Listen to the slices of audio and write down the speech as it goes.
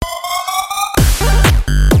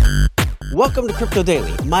Welcome to Crypto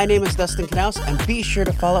Daily. My name is Dustin Knaus, and be sure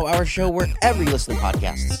to follow our show wherever you listen to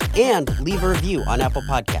podcasts and leave a review on Apple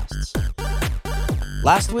Podcasts.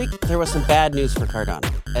 Last week, there was some bad news for Cardano,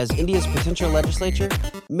 as India's potential legislature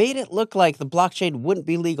made it look like the blockchain wouldn't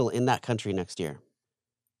be legal in that country next year.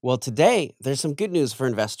 Well, today, there's some good news for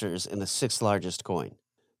investors in the sixth largest coin.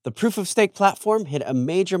 The proof-of-stake platform hit a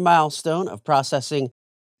major milestone of processing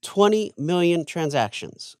 20 million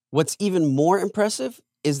transactions. What's even more impressive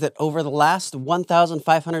is that over the last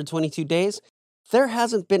 1,522 days, there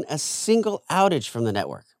hasn't been a single outage from the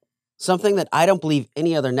network, something that I don't believe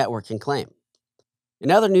any other network can claim.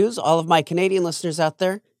 In other news, all of my Canadian listeners out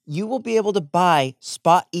there, you will be able to buy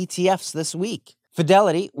spot ETFs this week.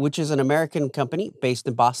 Fidelity, which is an American company based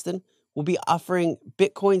in Boston, will be offering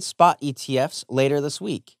Bitcoin spot ETFs later this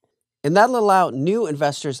week, and that'll allow new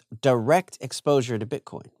investors direct exposure to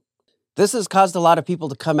Bitcoin. This has caused a lot of people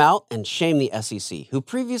to come out and shame the SEC, who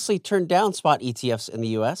previously turned down spot ETFs in the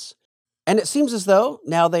US, and it seems as though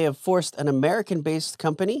now they have forced an American-based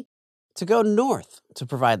company to go north to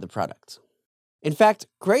provide the product. In fact,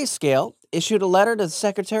 Grayscale issued a letter to the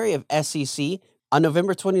Secretary of SEC on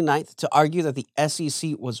November 29th to argue that the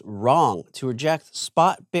SEC was wrong to reject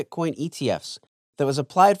spot Bitcoin ETFs that was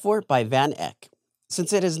applied for by VanEck,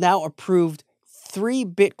 since it has now approved 3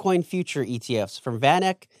 Bitcoin future ETFs from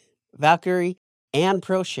VanEck, Valkyrie, and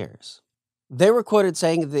ProShares. They were quoted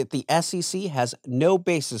saying that the SEC has no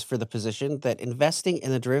basis for the position that investing in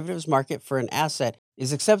the derivatives market for an asset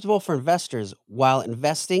is acceptable for investors, while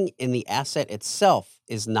investing in the asset itself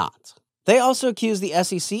is not. They also accused the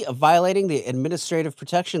SEC of violating the Administrative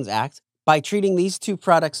Protections Act by treating these two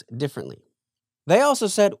products differently. They also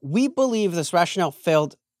said, "We believe this rationale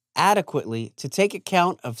failed adequately to take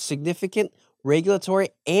account of significant regulatory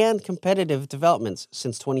and competitive developments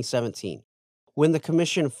since 2017, when the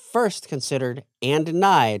Commission first considered and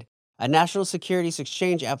denied a National Securities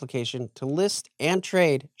Exchange application to list and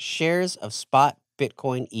trade shares of spot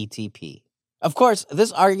Bitcoin ETP." Of course,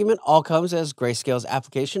 this argument all comes as Grayscale's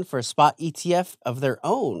application for a spot ETF of their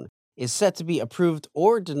own is set to be approved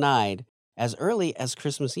or denied as early as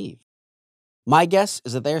Christmas Eve. My guess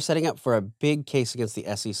is that they are setting up for a big case against the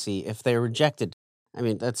SEC if they are rejected. I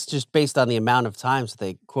mean, that's just based on the amount of times that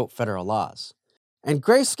they quote federal laws. And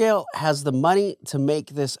Grayscale has the money to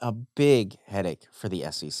make this a big headache for the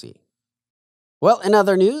SEC. Well, in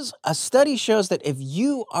other news, a study shows that if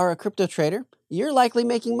you are a crypto trader, you're likely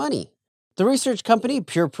making money. The research company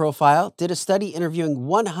Pure Profile did a study interviewing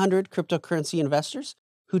 100 cryptocurrency investors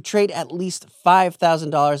who trade at least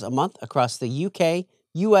 $5,000 a month across the UK,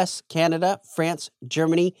 US, Canada, France,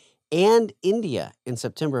 Germany, and India in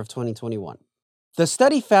September of 2021. The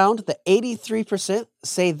study found that 83%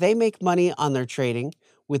 say they make money on their trading,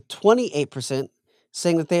 with 28%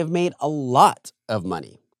 saying that they have made a lot of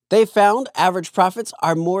money. They found average profits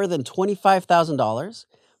are more than $25,000,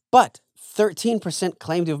 but 13%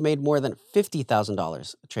 claim to have made more than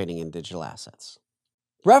 $50,000 trading in digital assets.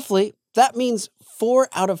 Roughly, that means 4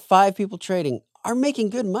 out of 5 people trading are making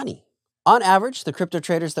good money. On average, the crypto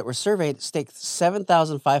traders that were surveyed staked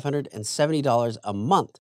 $7,570 a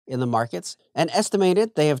month in the markets and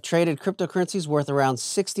estimated they have traded cryptocurrencies worth around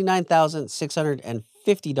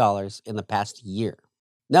 $69,650 in the past year.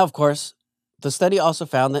 Now, of course, the study also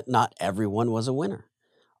found that not everyone was a winner.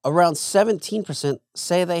 Around 17%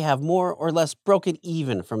 say they have more or less broken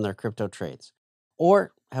even from their crypto trades,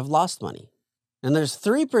 or have lost money. And there's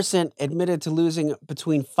 3% admitted to losing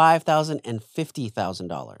between $5,000 and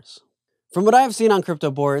 $50,000. From what I've seen on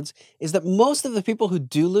crypto boards is that most of the people who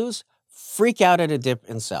do lose freak out at a dip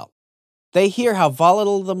and sell. They hear how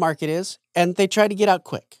volatile the market is, and they try to get out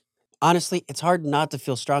quick. Honestly, it's hard not to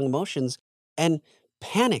feel strong emotions and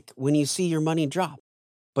panic when you see your money drop.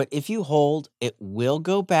 But if you hold, it will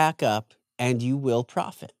go back up and you will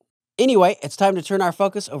profit. Anyway, it's time to turn our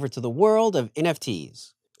focus over to the world of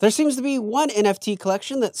NFTs. There seems to be one NFT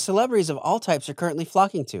collection that celebrities of all types are currently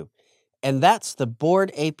flocking to, and that's the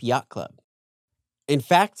Bored Ape Yacht Club. In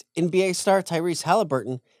fact, NBA star Tyrese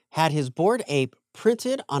Halliburton had his Bored Ape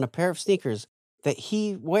printed on a pair of sneakers that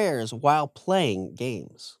he wears while playing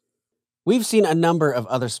games. We've seen a number of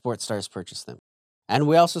other sports stars purchase them. And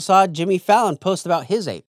we also saw Jimmy Fallon post about his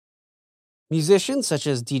ape. Musicians such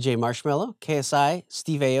as DJ Marshmello, KSI,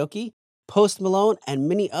 Steve Aoki, Post Malone, and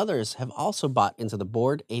many others have also bought into the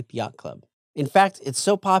Bored Ape Yacht Club. In fact, it's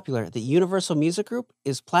so popular that Universal Music Group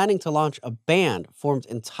is planning to launch a band formed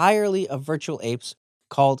entirely of virtual apes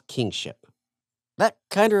called Kingship. That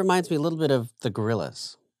kind of reminds me a little bit of the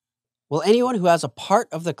Gorillaz. Well, anyone who has a part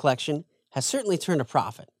of the collection has certainly turned a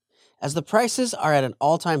profit, as the prices are at an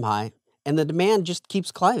all-time high and the demand just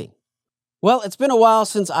keeps climbing. Well, it's been a while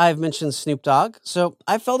since I've mentioned Snoop Dogg, so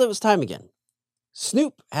I felt it was time again.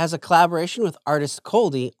 Snoop has a collaboration with artist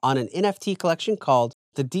Coldy on an NFT collection called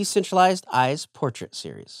the Decentralized Eyes Portrait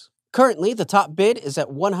Series. Currently, the top bid is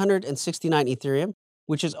at 169 Ethereum,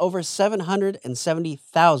 which is over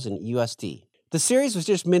 770,000 USD. The series was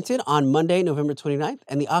just minted on Monday, November 29th,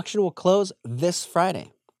 and the auction will close this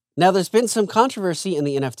Friday. Now, there's been some controversy in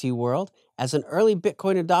the NFT world, as an early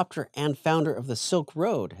Bitcoin adopter and founder of the Silk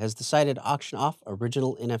Road has decided to auction off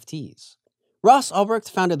original NFTs. Ross Ulbricht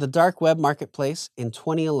founded the dark web marketplace in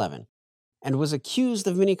 2011 and was accused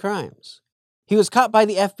of many crimes. He was caught by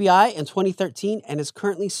the FBI in 2013 and is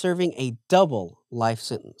currently serving a double life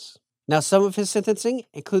sentence. Now, some of his sentencing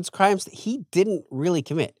includes crimes that he didn't really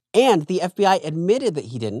commit, and the FBI admitted that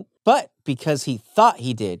he didn't, but because he thought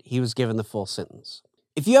he did, he was given the full sentence.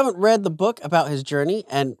 If you haven't read the book about his journey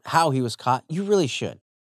and how he was caught, you really should.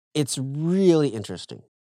 It's really interesting.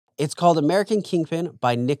 It's called American Kingpin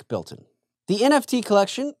by Nick Bilton. The NFT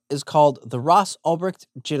collection is called the Ross Ulbricht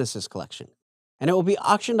Genesis Collection, and it will be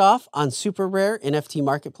auctioned off on Super Rare NFT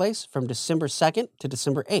Marketplace from December 2nd to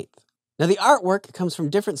December 8th. Now, the artwork comes from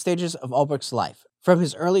different stages of Ulbricht's life, from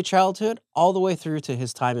his early childhood all the way through to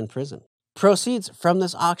his time in prison. Proceeds from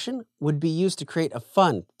this auction would be used to create a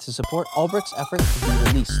fund to support Ulbricht's efforts to be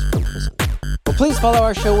released from prison. Well, please follow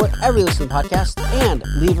our show wherever you listen to podcasts and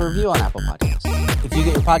leave a review on Apple Podcasts. If you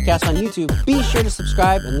get your podcast on YouTube, be sure to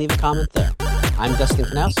subscribe and leave a comment there. I'm Dustin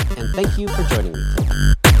Knaus, and thank you for joining me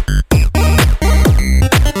today.